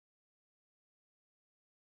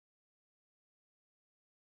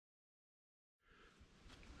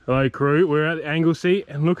Hello crew, we're at the Anglesey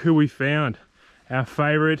and look who we found. Our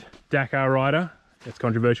favourite Dakar rider, that's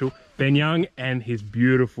controversial, Ben Young and his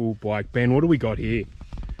beautiful bike. Ben, what do we got here?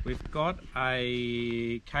 We've got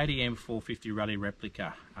a KTM 450 Rally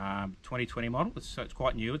replica, 2020 model. So it's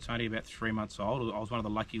quite new, it's only about 3 months old. I was one of the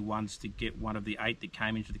lucky ones to get one of the 8 that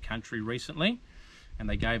came into the country recently. And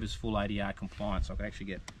they gave us full ADR compliance, so I could actually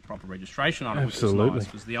get proper registration on it. Absolutely.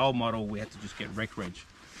 Because the old model, we had to just get rec reg.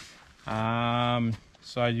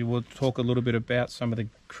 So you will talk a little bit about some of the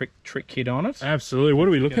trick kit on it. Absolutely. What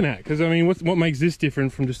are we looking at? Because I mean, what makes this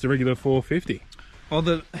different from just a regular 450?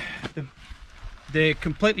 Well, they're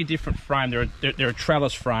completely different frame. They're a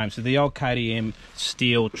trellis frame. So the old KTM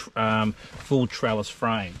steel full trellis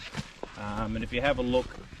frame. And if you have a look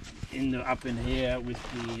up in here with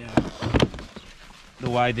the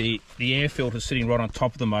way the air filter is sitting right on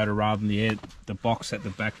top of the motor rather than the box at the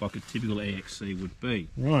back like a typical EXC would be.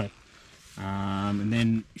 Right. And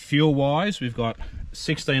then fuel wise, we've got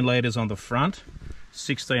 16 litres on the front,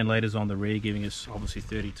 16 litres on the rear, giving us obviously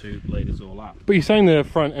 32 litres all up. But you're saying the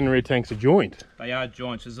front and rear tanks are joined? They are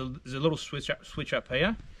joined. So there's a little switch up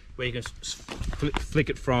here where you can flick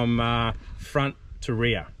it from front to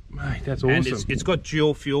rear. Mate, that's awesome. And it's got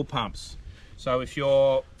dual fuel pumps. So if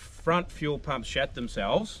your front fuel pumps shat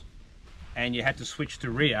themselves and you had to switch to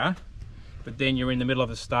rear, but then you're in the middle of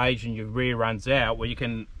a stage and your rear runs out, well, you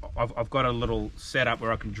can, I've got a little setup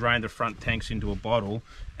where I can drain the front tanks into a bottle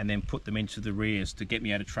and then put them into the rears to get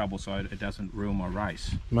me out of trouble so it doesn't ruin my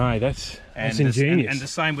race. Mate, that's ingenious. And the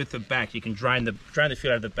same with the back. You can drain the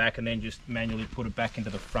fuel out of the back and then just manually put it back into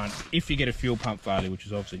the front if you get a fuel pump failure, which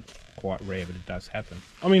is obviously quite rare, but it does happen.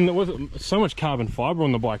 I mean, there was so much carbon fibre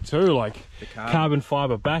on the bike too, like carbon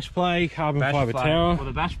fibre bash plate, carbon fibre tower. Well,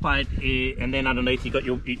 the bash plate, and then underneath you got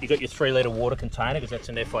your 3 litre water container, because that's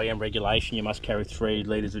an FIM regulation. You must carry 3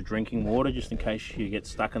 litres of drinking water just in case you get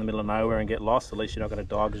stuck in the middle of nowhere and get lost. At least you're not going to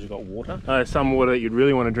die because you've got water. Some water that you'd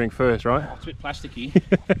really want to drink first, right? It's a bit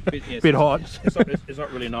plasticky, bit hot. It's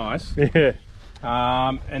not really nice. Yeah.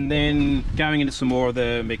 And then going into some more of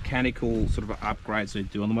the mechanical sort of upgrades they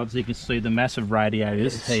do on the mods, you can see the massive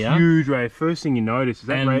radiators here. Huge radiator. First thing you notice is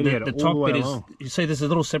that radiator. The top bit is, you see there's a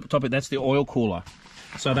little separate top bit, that's the oil cooler.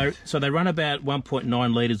 So they run about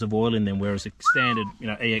 1.9 litres of oil in them, whereas a standard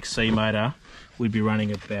EXC motor would be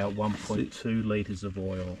running about 1.2 litres of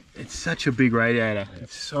oil. It's such a big radiator.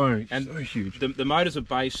 It's so huge. The motors are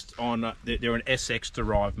based on, they're an SX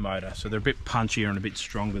derived motor, so they're a bit punchier and a bit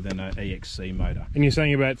stronger than an EXC motor. And you're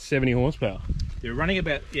saying about 70 horsepower? They're running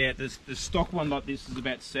about, the stock one like this is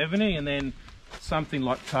about 70, and then something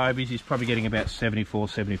like Toby's is probably getting about 74,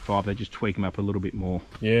 75. They just tweak them up a little bit more.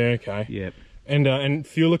 Yeah, okay. Yeah. And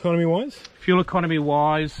fuel economy wise? Fuel economy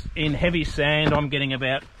wise, in heavy sand, I'm getting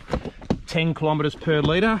about 10 kilometres per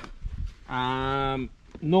litre.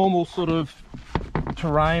 Normal sort of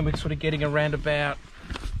terrain, we're sort of getting around about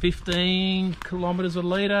 15 kilometres a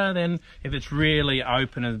litre. Then if it's really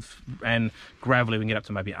open and gravelly, we can get up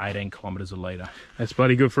to maybe 18 kilometres a litre. That's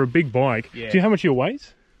bloody good for a big bike. Yeah. Do you know how much your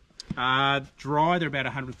weight? Dry, they're about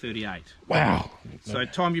 138. Wow. So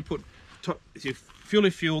time you put, if you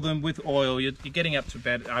fuel them with oil, you're getting up to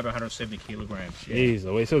about over 170 kilograms. Jeez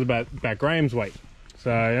Louise, so it's about Graham's weight. So,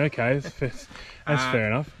 okay, that's fair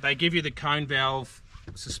enough. They give you the cone valve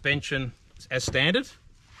suspension as standard,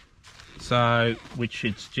 so which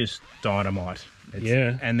it's just dynamite.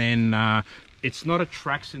 Yeah. And then it's not a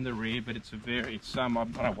Trax in the rear, but it's some, I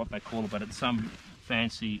don't know what they call it, but it's some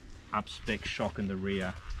fancy up-spec shock in the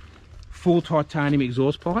rear. Full titanium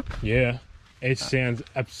exhaust pipe. Yeah, it sounds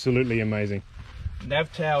absolutely amazing.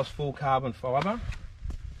 Nav tower's full carbon fibre.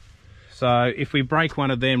 So if we break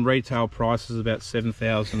one of them, retail price is about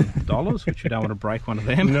 $7,000, which you don't want to break one of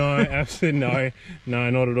them. No, absolutely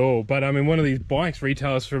no, not at all. But I mean, one of these bikes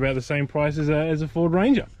retails for about the same price as a Ford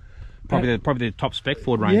Ranger. Probably the top spec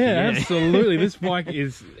Ford Ranger. Yeah, absolutely. This bike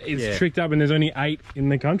is tricked up, and there's only 8 in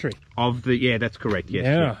the country. That's correct.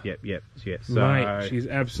 Yes. Yeah. So, mate, she's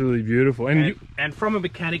absolutely beautiful. And from a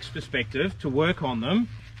mechanic's perspective, to work on them,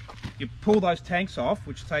 you pull those tanks off,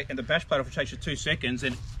 and the bash plate off, which takes you 2 seconds,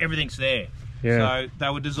 and everything's there. Yeah. So they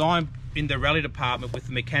were designed in the rally department with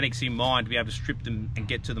the mechanics in mind to be able to strip them and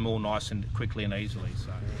get to them all nice and quickly and easily.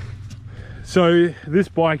 So this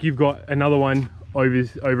bike, you've got another one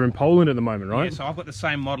over in Poland at the moment, right? Yeah, so I've got the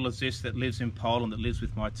same model as this that lives in Poland, that lives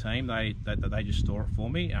with my team. They just store it for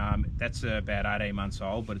me. That's about 18 months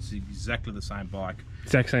old, but it's exactly the same bike.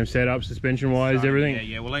 Exact same setup, suspension-wise, everything?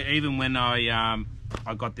 Yeah. Well, even when I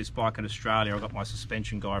got this bike in Australia, I got my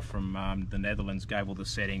suspension guy from the Netherlands, gave all the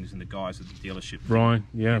settings, and the guys at the dealership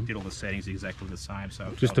did all the settings exactly the same.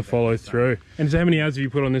 So just to follow through. And so how many hours have you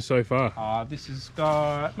put on this so far? This has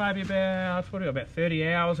got maybe about 30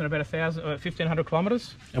 hours and about 1,500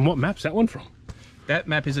 kilometres. And what map's that one from? That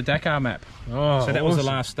map is a Dakar map. Oh, so that was the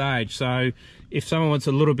last stage. So if someone wants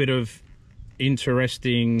a little bit of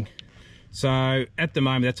interesting, so at the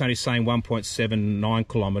moment that's only saying 1.79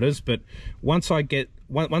 kilometres, but once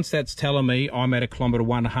that's telling me I'm at a kilometre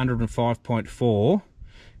 105.4,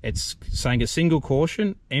 it's saying a single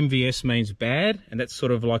caution. MVS means bad, and that's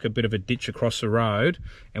sort of like a bit of a ditch across the road.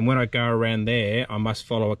 And when I go around there, I must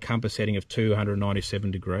follow a compass heading of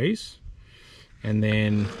 297 degrees. And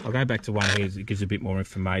then I'll go back to one here. It gives a bit more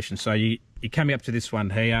information. So you're coming up to this one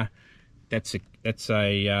here. That's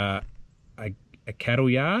a cattle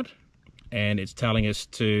yard, and it's telling us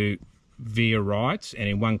to veer right, and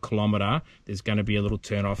in 1 kilometre there's going to be a little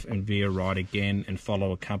turn off and veer right again and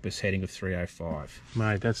follow a compass heading of 305.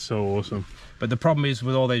 Mate, that's so awesome. But the problem is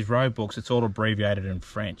with all these road books, it's all abbreviated in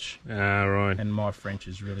French. Ah, right. And my French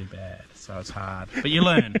is really bad, so it's hard. But you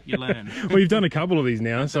learn, Well, you've done a couple of these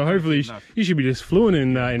now, so hopefully you should be just fluent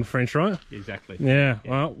in French, right? Exactly. Yeah.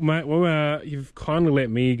 Well, mate, you've kindly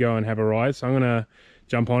let me go and have a ride, so I'm going to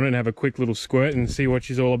jump on it and have a quick little squirt and see what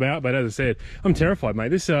she's all about. But as I said, I'm terrified, mate.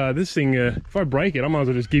 This thing, if I break it, I might as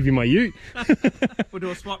well just give you my ute. We'll do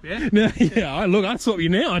a swap, yeah? No, yeah, look, I'd swap you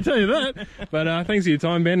now, I tell you that. But thanks for your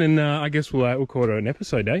time, Ben, and I guess we'll call it an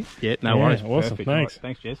episode, eh? Yeah, no worries. Awesome, perfect. thanks. Right,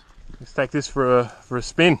 thanks, Jess. Let's take this for a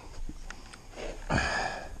spin.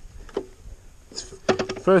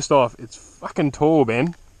 First off, it's fucking tall,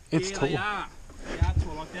 Ben. It's tall. They are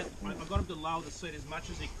tall like that. I got him to lower the seat as much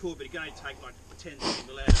as he could, but he can only take like 10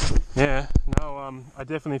 cm. Yeah, no, I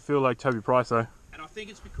definitely feel like Toby Price though. And I think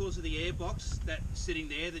it's because of the airbox that's sitting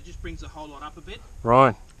there that just brings the whole lot up a bit.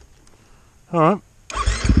 Right. Alright.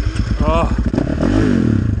 Oh.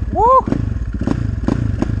 Woo!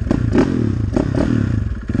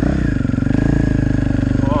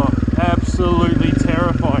 Oh, absolutely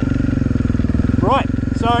terrifying. Right,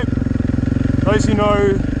 so those who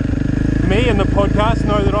know me and the podcast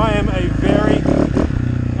know that I am a very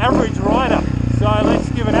average rider. So let's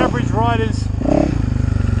give an average rider's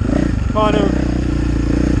kind of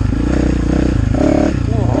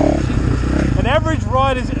an average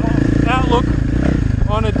rider's outlook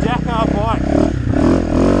on a Dakar bike.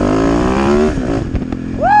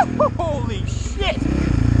 Woo! Holy shit!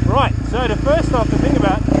 Right, so first off, the thing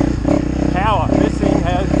about power. This thing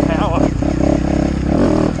has power.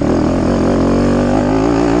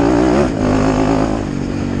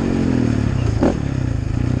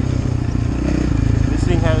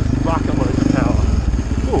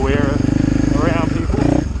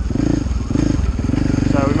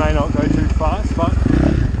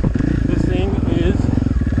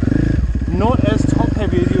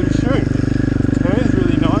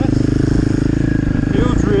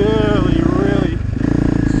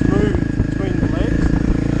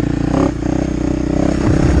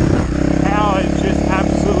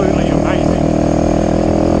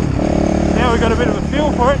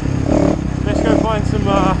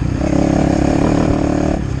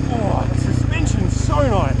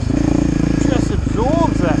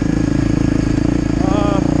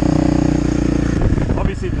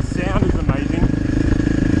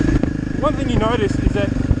 Notice is that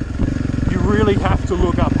you really have to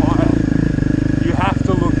look up higher. You have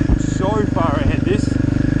to look so far ahead. This,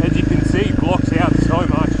 as you can see, blocks out so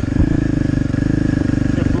much.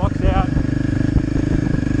 It blocks out.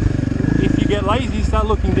 If you get lazy, start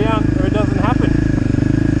looking down, or it doesn't happen.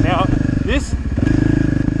 Now, this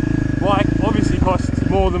bike obviously costs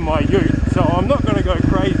more than my ute, so I'm not going to go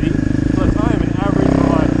crazy, but I am an average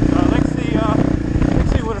rider. So let's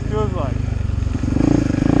see what it feels like.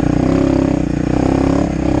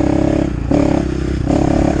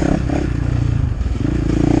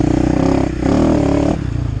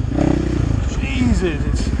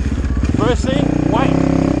 It's first thing, weight.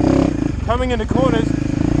 Coming into corners.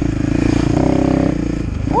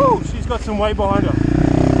 Woo, she's got some weight behind her.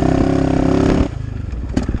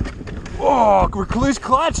 Oh, recluse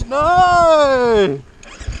clutch, no!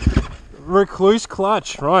 Recluse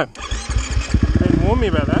clutch, right. Didn't warn me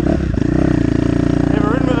about that.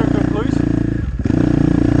 Never ridden with a recluse.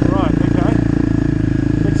 Right, okay.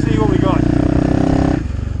 Let's see what we got.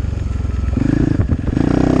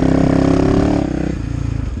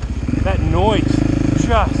 Noise,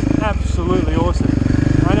 just absolutely awesome.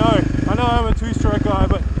 I know I'm a two-stroke guy,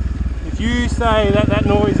 but if you say that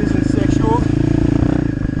noise isn't sexual,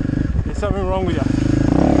 there's something wrong with you.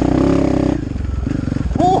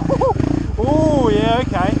 Oh yeah,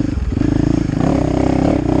 okay.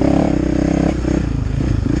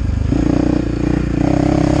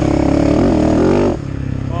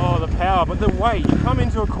 Oh, the power, but the weight, you come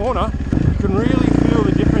into a corner, you can really feel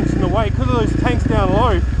the difference in the weight. Because of those tanks down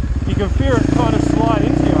low, you can feel it kind of slide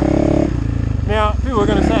into you. Now, people are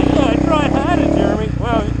going to say, yeah, try harder, Jeremy.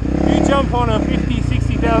 Well, you jump on a $50,000,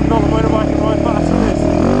 $60,000 motorbike and ride faster than this.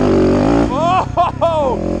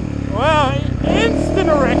 Oh, wow, instant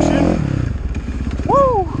erection.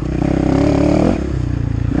 Woo!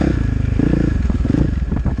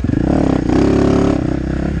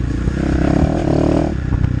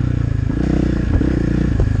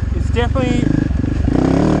 It's definitely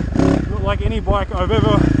not like any bike I've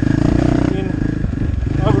ever been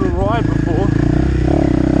able to ride before.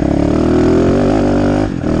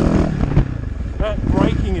 That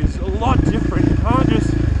braking is a lot different. You can't just,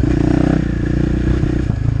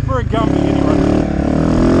 for a Gumby anyway.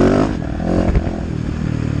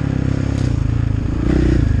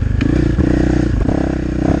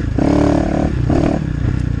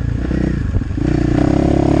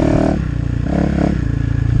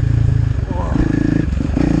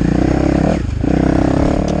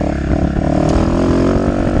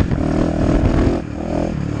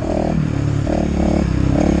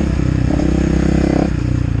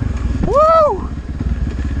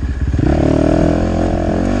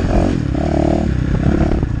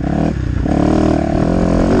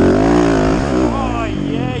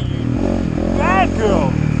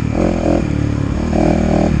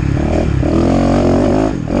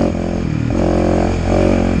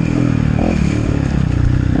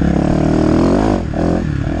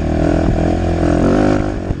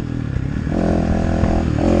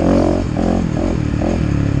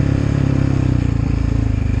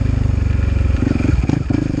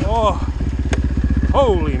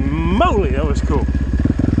 Holy moly, that was cool.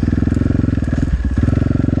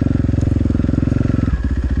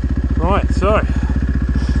 Right, so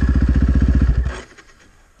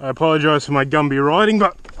I apologise for my Gumby riding,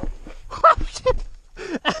 but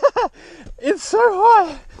it's so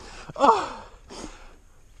high. Oh.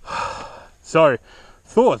 So,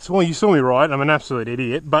 thoughts? Well, you saw me ride. I'm an absolute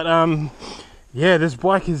idiot, but yeah, this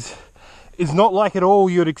bike is not like at all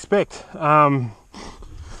you'd expect.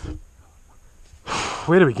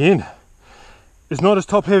 Where to begin? It's not as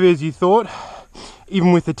top heavy as you thought,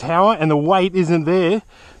 even with the tower, and the weight isn't there,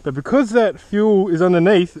 but because that fuel is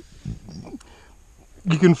underneath,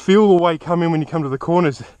 you can feel the weight come in when you come to the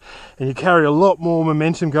corners, and you carry a lot more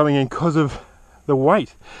momentum going in because of the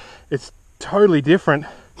weight. It's totally different.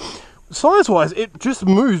 Size wise, it just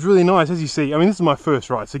moves really nice, as you see. I mean, this is my first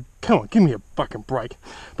ride, so come on, give me a fucking break.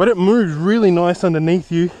 But it moves really nice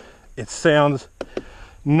underneath you. It sounds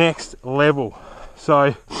next level.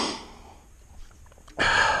 So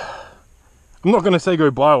I'm not going to say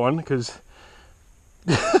go buy one, because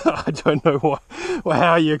I don't know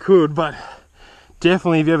how you could, but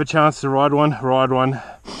definitely if you have a chance to ride one, ride one.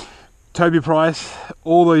 Toby Price,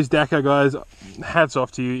 all those Dakar guys, hats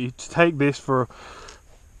off to you. You take this for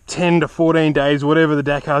 10 to 14 days, whatever the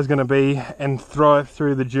Dakar is going to be, and throw it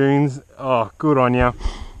through the dunes. Oh, good on you.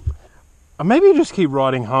 Or maybe you just keep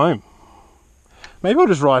riding home. Maybe I'll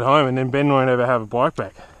just ride home and then Ben won't ever have a bike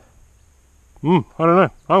back. I don't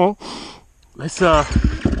know. Oh well. Let's oh,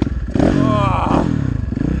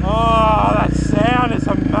 that sound is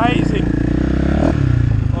amazing.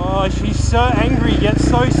 Oh, she's so angry yet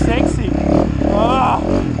so sexy. Oh,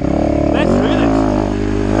 let's do this.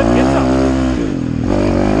 Let's get some.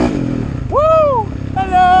 Woo!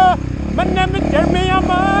 Hello! My name is Jeremy,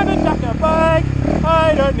 I'm on a Dakar bike.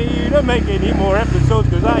 I don't need to make any more episodes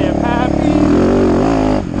because I am happy.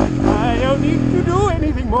 I don't need to do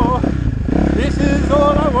anything more. This is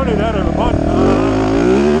all I wanted out of a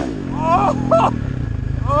podcast. Oh!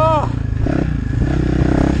 Oh!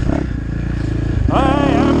 I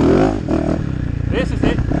am. This is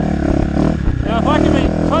it. Now if I can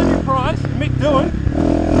meet Toby Price, Mick Doohan,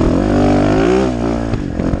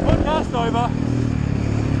 podcast over.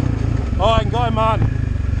 Oh, and Guy Martin.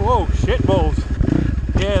 Whoa, shit balls.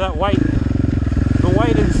 Yeah, that weight. The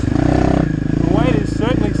weight is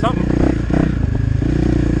certainly something.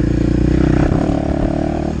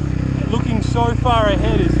 Looking so far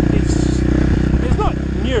ahead it's not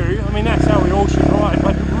new. I mean, that's how we all should ride,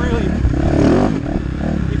 but really,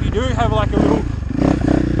 if you do have like a little,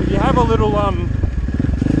 if you have a little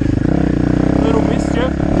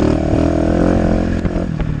mischief,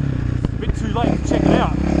 it's a bit too late to check it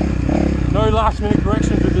out. No last minute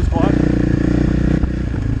corrections with this bike.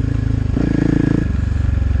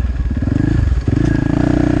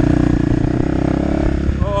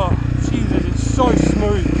 Oh Jesus, it's so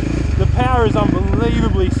smooth. The power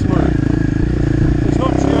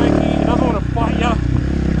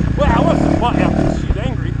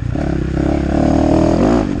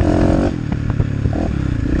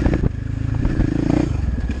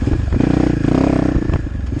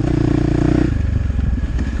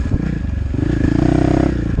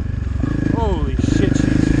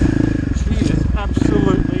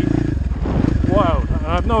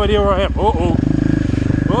no idea where I am. Uh-oh.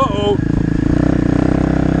 Uh-oh.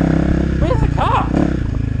 Where's the car?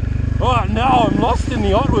 Oh no, I'm lost in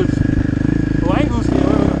the Otwoods. Well, Angles here,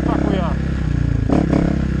 wherever the fuck we are.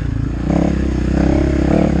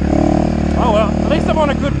 Oh well, at least I'm on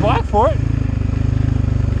a good bike for it.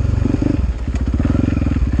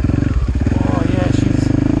 Oh yeah, she's...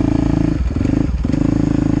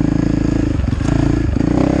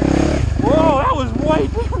 Whoa, that was way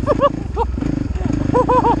different than I thought.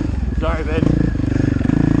 Sorry, man.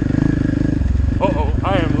 Uh-oh,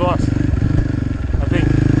 I am lost. I think.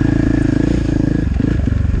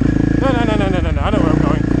 No, I know where I'm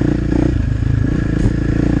going.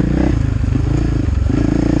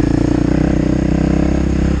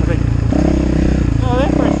 I think. Oh,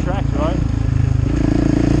 they're fresh tracks, right?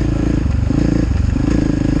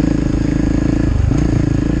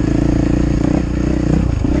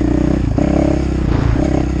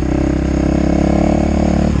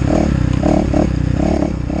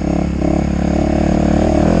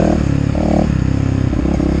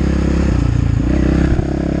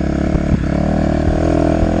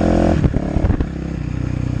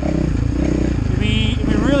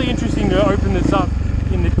 To open this up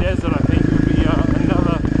in the desert, I think would be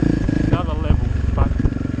another level. But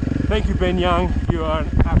thank you, Ben Young. You are an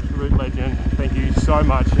absolute legend. Thank you so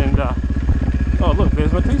much. And oh look,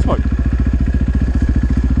 there's my tea smoke.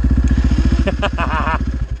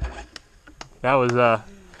 That was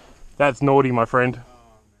that's naughty, my friend.